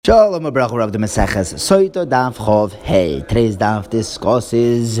Shalom Abracha of the Maseches Sotah Daf Chov Hey. Today's daf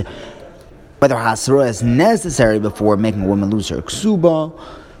discusses whether hasra is necessary before making a woman lose her ksuba,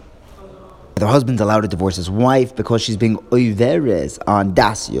 whether a husband's allowed to divorce his wife because she's being oiveres on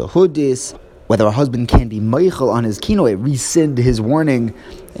das yehudis, whether a husband can be meichel on his kinoi, rescind his warning,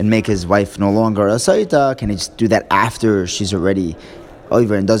 and make his wife no longer a Sotah. Can he just do that after she's already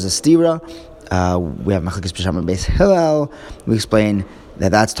over and does a stira? We have Machlekes B'Sham Beis Hillel. We explain that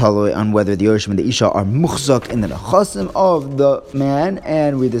that's totally on whether the Yorshim and the Isha are muchzak in the nechasim of the man,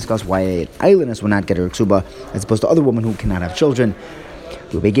 and we discuss why an islandess will not get her ksuba as opposed to other women who cannot have children.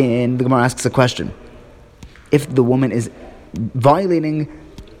 We begin. The Gemara asks a question: if the woman is violating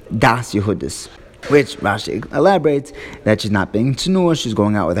das Yehudis, which Rashi elaborates that she's not being tznua, she's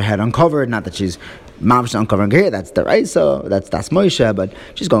going out with her head uncovered, not that she's mamish uncovering her hair, that's the Raisa, that's Das Moshe, but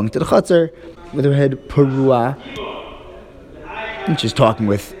she's going to the chutzner with her head perua, and she's talking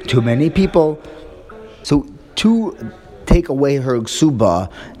with too many people. So to take away her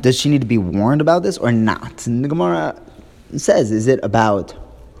ksuba, does she need to be warned about this or not? And the Gemara says, is it about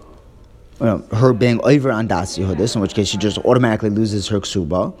her being over on das Yehudis, in which case she just automatically loses her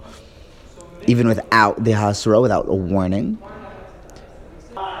ksuba, even without the hasra, without a warning?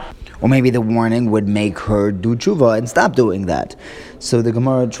 Or maybe the warning would make her do tshuva and stop doing that. So the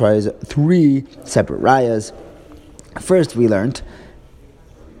Gemara tries three separate rayas. First, we learned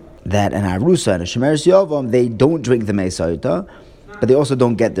that an arusa and a shemeres yavam, they don't drink the Sotah, but they also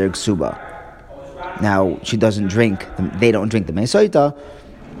don't get their ksuba. Now, she doesn't drink, they don't drink the Sotah,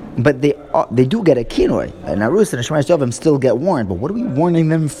 but they do get a kinoi. An arusa and a shemeres yavam still get warned, but what are we warning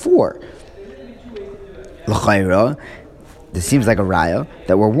them for? L'chayra, this seems like a raya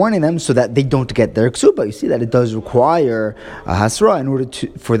that we're warning them so that they don't get their ksuba. You see that it does require a hasra in order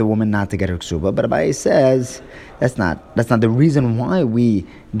for the woman not to get her ksuba. But Abaye says that's not the reason why we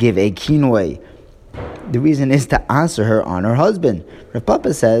give a kinoi. The reason is to answer her on her husband. Rav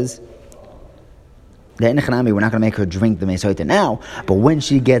Papa says that we're not going to make her drink the Sotah now, but when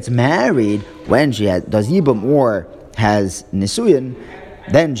she gets married, when she does yibum or has nisuyin,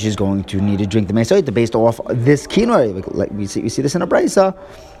 then she's going to need to drink the Sotah based off this kinoi. Like we see this in a brisa,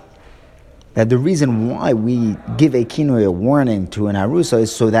 that the reason why we give a kinoi, a warning to an arusa,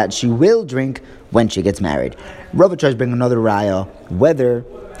 is so that she will drink when she gets married. Rava tries to bring another raya, whether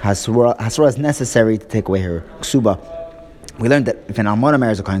hasra is necessary to take away her ksuba. We learned that if an almana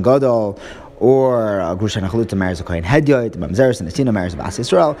marries a kohen gadol, or a grusha nachaluta marries a kohen hedyot, mamzeres and a marries a bas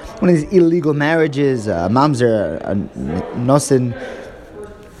Yisrael, one of these illegal marriages, a mamzer, a nosin,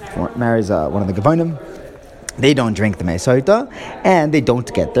 marries one of the Gevonim, they don't drink the Sotah, and they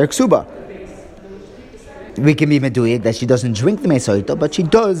don't get their ksuba. We can be meduik that she doesn't drink the Sotah, but she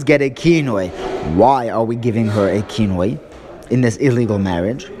does get a kinoi. Why are we giving her a kinoi in this illegal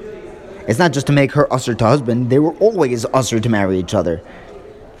marriage? It's not just to make her usher to husband. They were always usher to marry each other.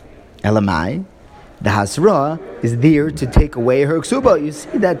 Elamai, the hasra is there to take away her ksuba. You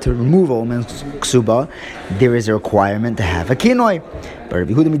see that to remove a woman's ksuba, there is a requirement to have a kinoi. But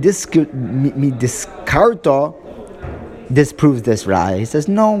Rabbi Yehuda midiskarta disproves this raya. He says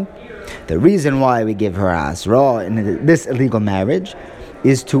no. The reason why we give her hasra in this illegal marriage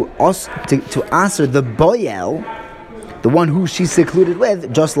is to answer the boyel, the one who she's secluded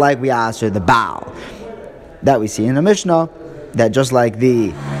with, just like we answer the Baal. That we see in the Mishnah, that just like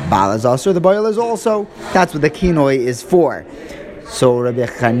the Baal is also, the boil is also. That's what the kinoi is for. So Rabbi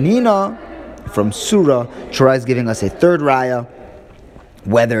Chanina from Surah tries giving us a third raya,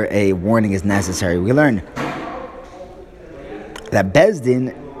 whether a warning is necessary. We learn that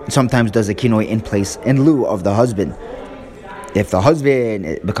Bezdin sometimes does a kinoi in lieu of the husband. If the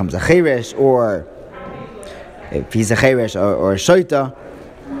husband becomes a cheresh, or if he's a cheresh or a shoita,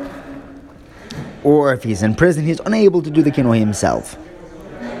 or if he's in prison, he's unable to do the kinoi himself.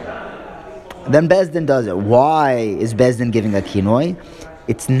 Then Bezdin does it. Why is Bezdin giving a kinoi?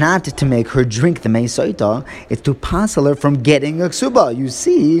 It's not to make her drink the Sotah, it's to passel her from getting a ksuba. You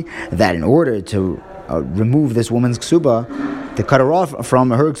see that in order to remove this woman's ksuba, to cut her off from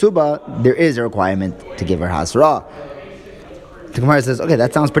her ksuba, there is a requirement to give her hasra. The Gemara says, okay,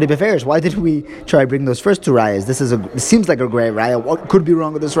 that sounds pretty beferish. Why did we try to bring those first two rayas? This seems like a great raya. What could be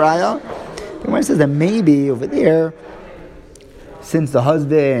wrong with this raya? The Gemara says that maybe over there, since the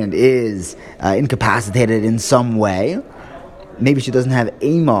husband is incapacitated in some way, maybe she doesn't have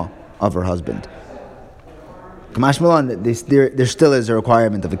ema of her husband. Kamash Milan, there still is a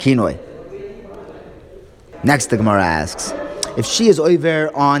requirement of a kinoi. Next, the Gemara asks, if she is over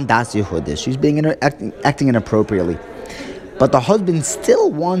on das Yehudis, she's being acting inappropriately. but the husband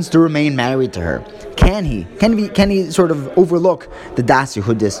still wants to remain married to her. Can he? Can he sort of overlook the das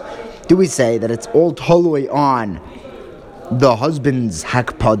yehudis? Do we say that it's all toloi on the husband's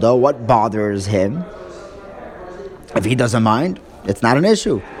hakpada, what bothers him? If he doesn't mind, it's not an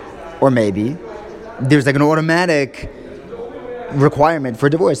issue. Or maybe there's like an automatic requirement for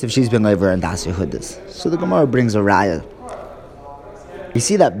divorce if she's been over and das yehudis. So the Gemara brings a raya. We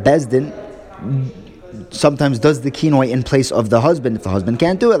see that Bezdin sometimes does the kinoi in place of the husband if the husband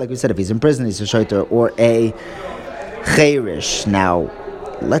can't do it. Like we said, if he's in prison, he's a Sotah or a cherish. Now,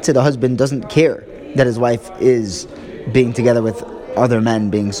 let's say the husband doesn't care that his wife is being together with other men,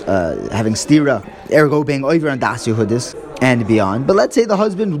 being having stira, ergo being over and das yehudis and beyond. But let's say the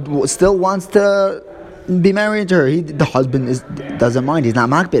husband still wants to be married to her. The husband doesn't mind. He's not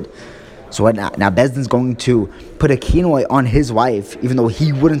makbid. So what now? Now Bezdin's going to put a kinoi on his wife, even though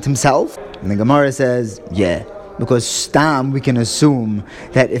he wouldn't himself. And the Gemara says, yeah, because stam we can assume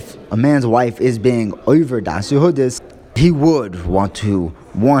that if a man's wife is being over das yehudis, he would want to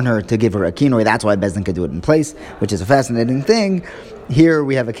warn her to give her a kinoi. That's why Bezdin could do it in place, which is a fascinating thing. Here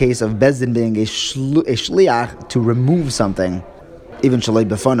we have a case of Bezdin being a shliach to remove something, even shalei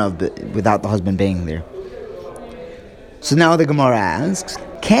b'fanav, without the husband being there. So now the Gemara asks,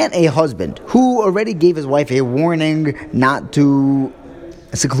 can a husband who already gave his wife a warning not to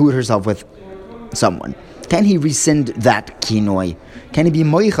seclude herself with someone, can he rescind that kinoi? Can he be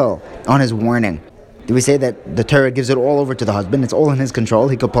moichel on his warning? Do we say that the Torah gives it all over to the husband? It's all in his control.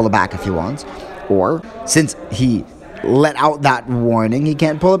 He could pull it back if he wants. Or, since he let out that warning, he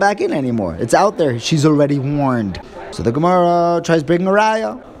can't pull it back in anymore. It's out there. She's already warned. So the Gemara tries bringing a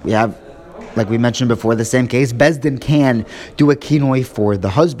raya. We have, like we mentioned before, the same case. Bezdin can do a kinoi for the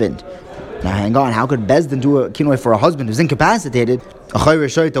husband. Now hang on, how could Bezdin do a kinoi for a husband who's incapacitated? A chayre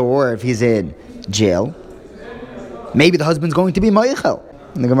shoyta, or if he's in jail, maybe the husband's going to be meichel.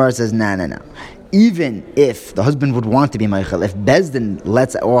 And the Gemara says, no. Even if the husband would want to be meichel, if Bezdin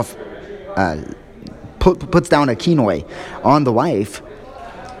lets off, puts down a kinoi on the wife,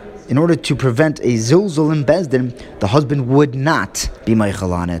 in order to prevent a zilzul in Bezdin, the husband would not be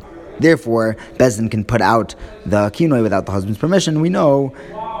meichel on it. Therefore, Bezdin can put out the kinoi without the husband's permission. We know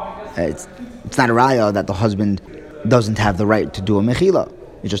it's not a raya that the husband doesn't have the right to do a mechila.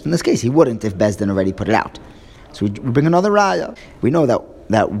 Just in this case, he wouldn't if Bezdin already put it out. So we bring another raya. We know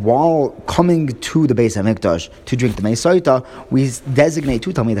that while coming to the Beis HaMikdash to drink the Mei Sotah, we designate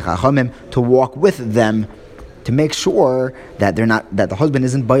two Talmidei Chachamim to walk with them to make sure that the husband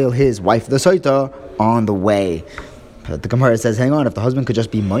isn't boil his wife the Sotah on the way. But the Gemara says, hang on, if the husband could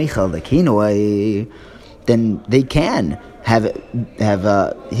just be moichel the kinoi, then they can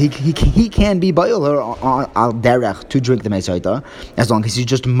he can be boil her al derech to drink the Mei Sotah, as long as he's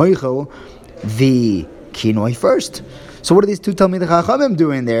just moichel the kinoi first. So what are these two Talmidei Chachamim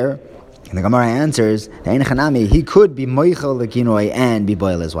doing there? And the Gemara answers, he could be moichel the kinoi and be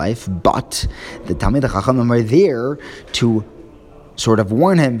boil his wife, but the Talmidei Chachamim are there to sort of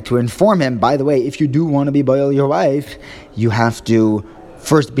warn him, to inform him, by the way, if you do want to be boil your wife, you have to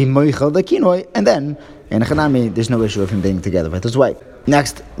first be moichel the kinoi, and then in Chanami, there's no issue of him being together with his wife.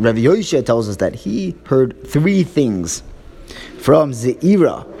 Next, Rav Yoshia tells us that he heard three things from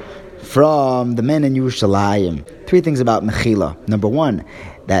Ze'ira, from the men in Yerushalayim. Three things about mechila. Number one,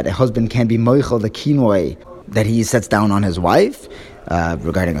 that a husband can be moichel the kinoi that he sets down on his wife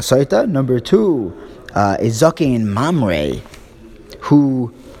regarding a Sotah. Number two, a zakein mamre,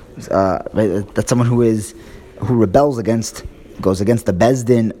 who that's someone who goes against the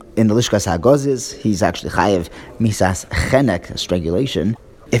Bezdin in the Lishkas HaGozis. He's actually chayev misas chenek, strangulation.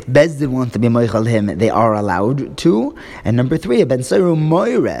 If Bezdin wants to be moichel him, they are allowed to. And number three, a ben seru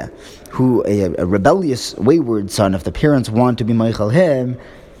moire, who a rebellious, wayward son, if the parents want to be moichel him,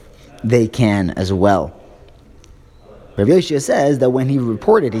 they can as well. Rav Yoshia says that when he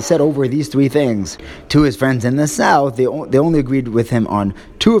said over these three things to his friends in the south, they only agreed with him on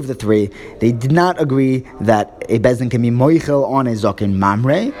two of the three. They did not agree that a Bezdin can be moichel on a zaken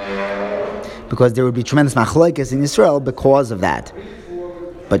mamre, because there would be tremendous machlokes in Israel because of that.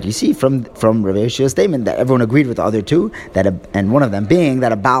 But you see from Rav Yoshia's statement that everyone agreed with the other two, and one of them being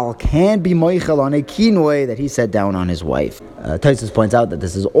that a Baal can be moichel on a kinoi that he set down on his wife. Tosfos points out that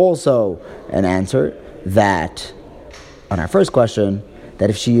this is also an answer that, on our first question, that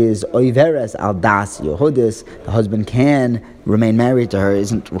if she is oiveres al das yehudis, the husband can remain married to her,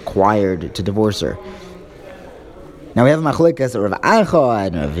 isn't required to divorce her. Now we have a machlokes of Rav Acha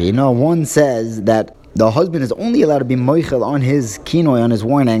and Rav Hina. One says that the husband is only allowed to be moichel on his kinoi, on his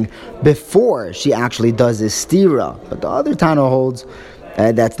warning, before she actually does his stira. But the other Tana holds,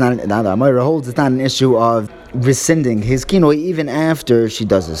 it's not an issue of rescinding his kinoi even after she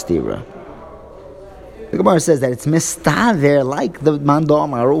does a stira. The Gemara says that it's mistaver, like the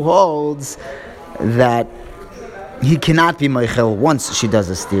Mandamar, who holds that he cannot be meichel once she does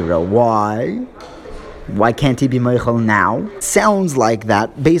a stira. Why? Why can't he be meichel now? Sounds like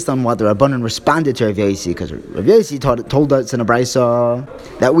that based on what the Rabbanan responded to Rav Yossi, because Rav Yossi told us in a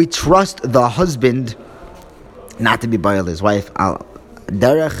brisa that we trust the husband not to be bayil his wife al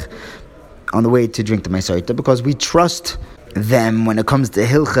derech on the way to drink the Sotah, because we trust them when it comes to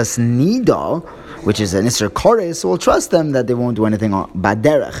hilchas nida, which is an Isser Kores, so we'll trust them that they won't do anything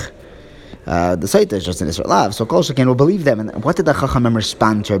baderech. The Sotah is just an Isser Lav, so Kol Sheken will believe them. And what did the Chachamim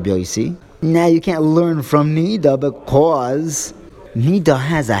respond to Rabbi Yossi? Now you can't learn from Nida because Nida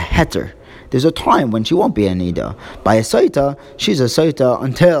has a heter. There's a time when she won't be a Nida. By a Sotah, she's a Sotah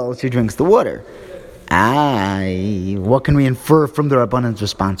until she drinks the water. What can we infer from the Rabbanan's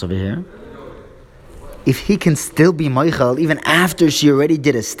response over here? If he can still be Meichel even after she already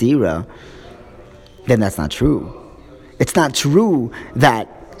did a stira, then that's not true. It's not true that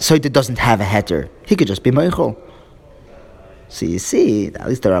Sotah doesn't have a heter. He could just be Meichel. So you see, at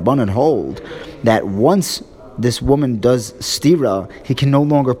least the Rabbanan hold that once this woman does stira, he can no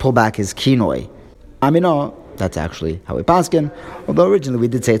longer pull back his kinoi. That's actually how we paskin. Although originally we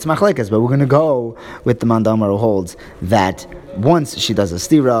did say it's machlekes, but we're going to go with the Mandamar who holds that once she does a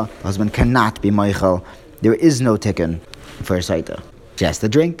stira, the husband cannot be meichel. There is no tikkun for a Sotah. She has to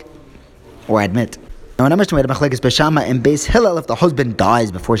drink or admit. Now, in Amishtam, we had a machlekes Beshama and Beis Hillel if the husband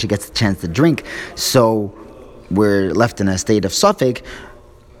dies before she gets the chance to drink. So we're left in a state of suffix.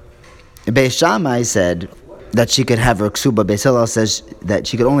 Beis Shammai said that she could have her ksuba. Beis Hillel says that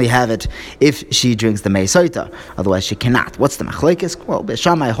she could only have it if she drinks the mei Sotah. Otherwise, she cannot. What's the machlekes? Well, Beis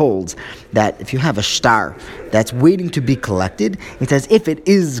Shammai holds that if you have a shtar that's waiting to be collected, it's as if it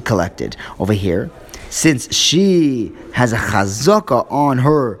is collected. Over here, since she has a chazaka on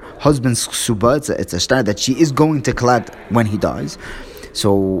her husband's ksuba, it's a shtar that she is going to collect when he dies.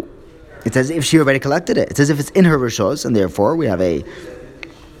 So it's as if she already collected it. It's as if it's in her rishos, and therefore we have a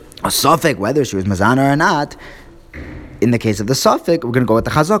suffix, whether she was mazana or not. In the case of the suffix, we're going to go with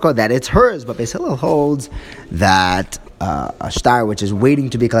the chazaka that it's hers. But Beis Hillel holds that a shtar which is waiting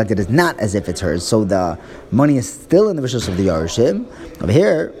to be collected is not as if it's hers. So the money is still in the rishos of the Yarushim. Over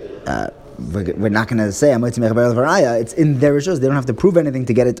here, we're not going to say it's in their rishos. They don't have to prove anything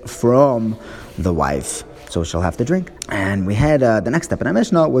to get it from the wife. So she'll have to drink. And we had the next step in our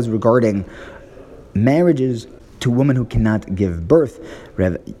Mishnah was regarding marriages to women who cannot give birth.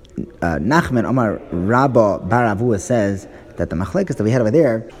 Nachman Omar Rabba Baravua says that the machlekes that we had over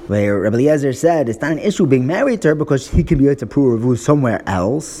there, where Rabbi Eliezer said it's not an issue being married to her because he can be able to prove Ravu somewhere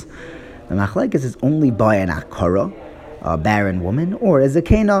else. The machlekes is only by an akara, a barren woman, or a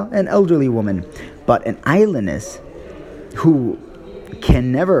zakena, an elderly woman. But an islandess who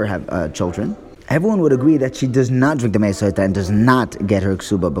can never have children, everyone would agree that she does not drink the mei Sotah and does not get her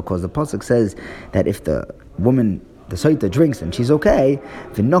ksuba, because the pasuk says that if the woman, the Sotah, drinks and she's okay,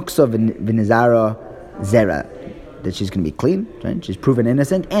 v'noksa v'nizara zera, that she's going to be clean, right? She's proven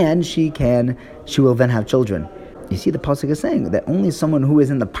innocent, and she will then have children. You see, the pasuk is saying that only someone who is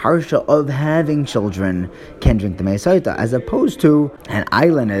in the parsha of having children can drink the mei Sotah, as opposed to an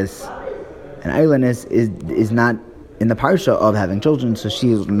islandess. An islandess is not in the parsha of having children, so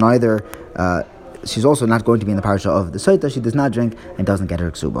she's neither. She's also not going to be in the parsha of the Sotah. She does not drink and doesn't get her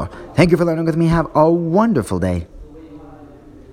ksuba. Thank you for learning with me. Have a wonderful day.